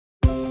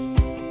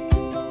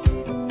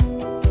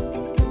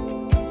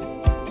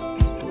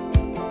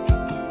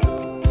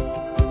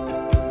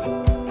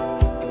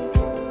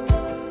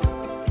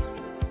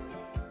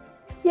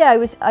Yeah,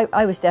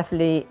 I was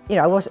definitely, you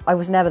know, I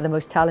was never the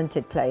most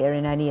talented player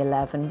in any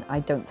 11,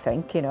 I don't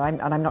think, you know,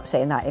 and I'm not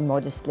saying that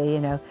immodestly, you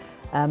know.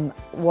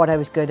 What I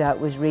was good at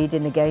was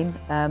reading the game.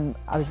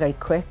 I was very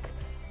quick,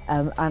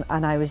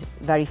 and I was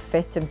very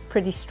fit and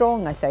pretty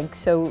strong, I think.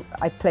 So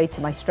I played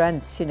to my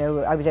strengths, you know.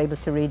 I was able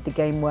to read the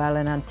game well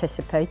and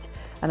anticipate.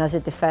 And as a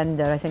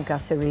defender, I think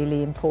that's a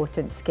really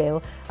important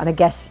skill. And I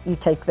guess you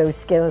take those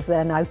skills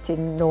then out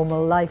in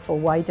normal life or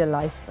wider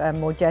life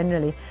more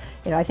generally.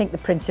 You know, I think the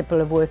principle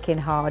of working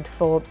hard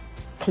for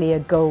clear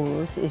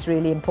goals is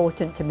really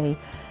important to me.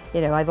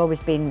 You know, I've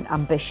always been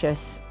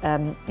ambitious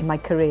in my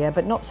career,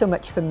 but not so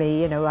much for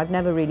me. You know, I've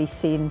never really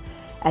seen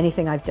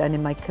anything I've done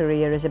in my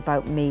career as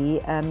about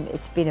me.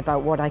 It's been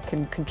about what I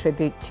can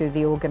contribute to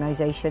the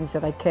organisations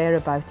that I care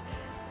about.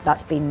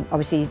 That's been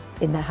obviously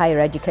in the higher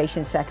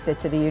education sector,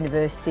 to the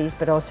universities,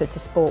 but also to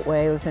Sport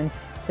Wales and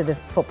to the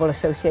Football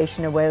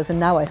Association of Wales. And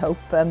now I hope,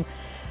 I'm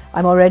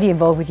already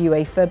involved with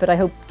UEFA, but I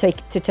hope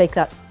to take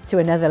that to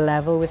another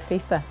level with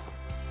FIFA.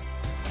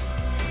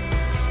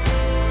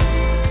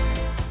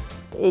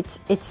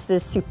 It's the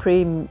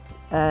supreme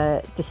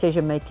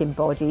decision-making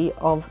body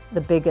of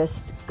the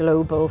biggest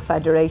global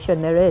federation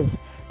there is.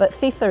 But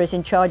FIFA is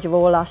in charge of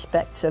all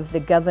aspects of the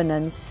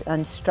governance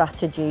and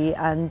strategy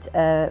and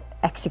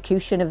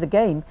execution of the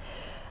game.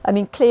 I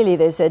mean, clearly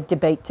there's a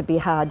debate to be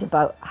had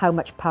about how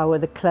much power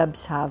the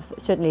clubs have.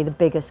 Certainly the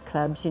biggest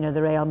clubs, you know,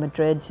 the Real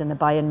Madrids and the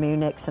Bayern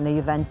Munichs and the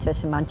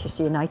Juventus and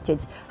Manchester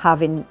Uniteds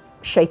have in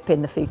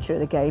shaping the future of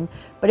the game.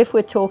 But if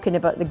we're talking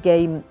about the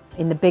game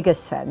in the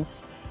biggest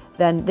sense,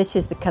 then this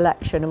is the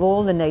collection of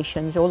all the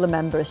nations, all the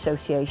member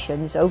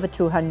associations, over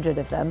 200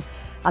 of them,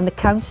 and the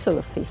Council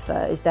of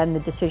FIFA is then the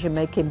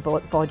decision-making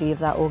body of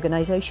that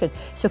organisation.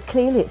 So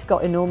clearly it's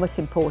got enormous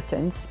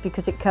importance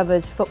because it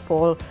covers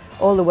football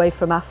all the way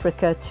from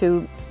Africa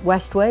to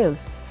West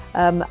Wales.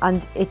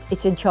 And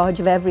it's in charge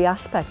of every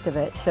aspect of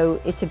it.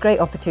 So it's a great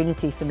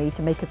opportunity for me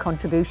to make a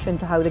contribution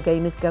to how the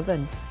game is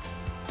governed.